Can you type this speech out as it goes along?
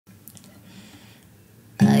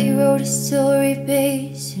I wrote a story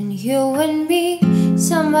based on you and me,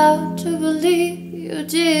 somehow to believe you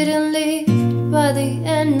didn't leave. By the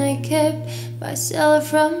end I kept myself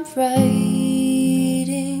from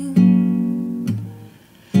writing.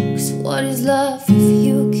 'Cause what is love if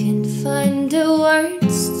you can't find the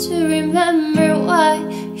words to remember why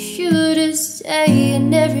you should stay?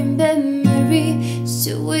 And every memory is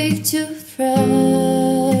too weak, too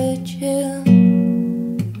fragile.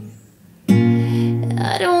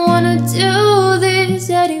 I don't wanna do this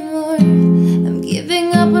anymore. I'm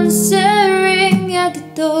giving up on staring at the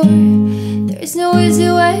door. There's no easy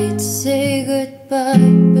way to say goodbye,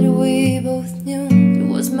 but we both knew it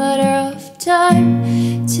was a matter of time.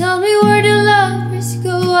 Tell me where the lovers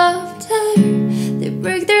go after they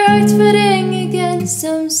break their hearts fighting against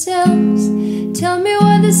themselves. Tell me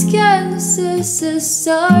why the sky loses the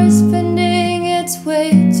stars, bending its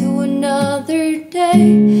way to another day.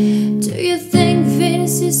 Do you think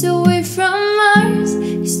Venus is away from Mars?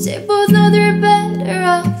 'Cause they both know they're better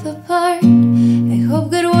off apart. I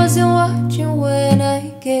hope God wasn't watching when I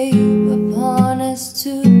gave up on us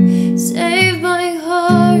to save my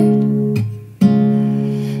heart.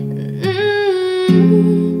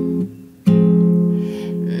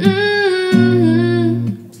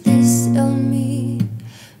 Please tell me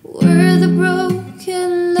where the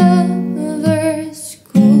broken lovers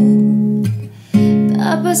go.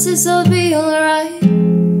 Papa says I'll be alright.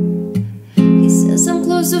 He says I'm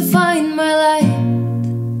close to find my life.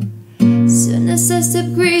 Soon as I stop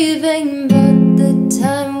grieving, but the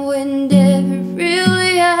time we never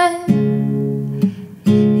really had.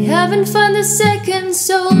 You haven't found a second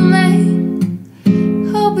soulmate.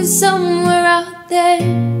 Hope it's somewhere out there,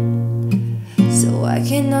 so I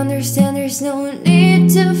can understand there's no need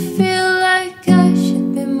to feel like I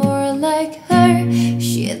should be more like her.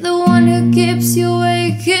 She's the one who keeps you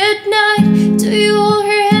awake at night. Do you hold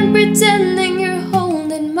her hand pretending you're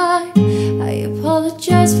holding mine? I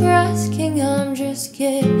apologize for asking, I'm just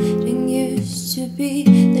getting used to be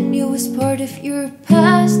the newest part of your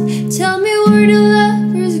past. Tell me where the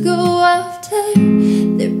lovers go after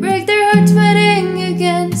they break their hearts fighting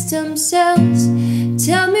against themselves.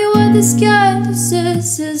 Tell me why the sky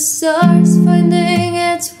loses the stars, finding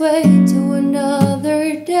its way to another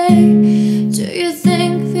day. Do you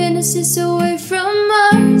think Venus is away from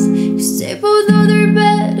Mars? 'Cause they both know they're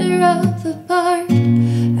better off apart.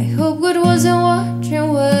 I hope God wasn't watching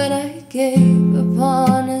when I gave up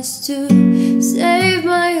on us to save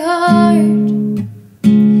my heart.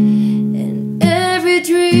 And every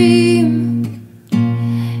dream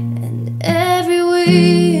and every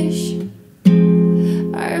wish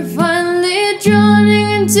are finally drowning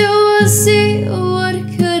into a sea of what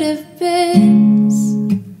could have been.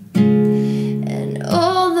 And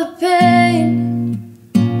all the pain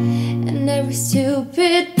and every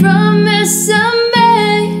stupid promise I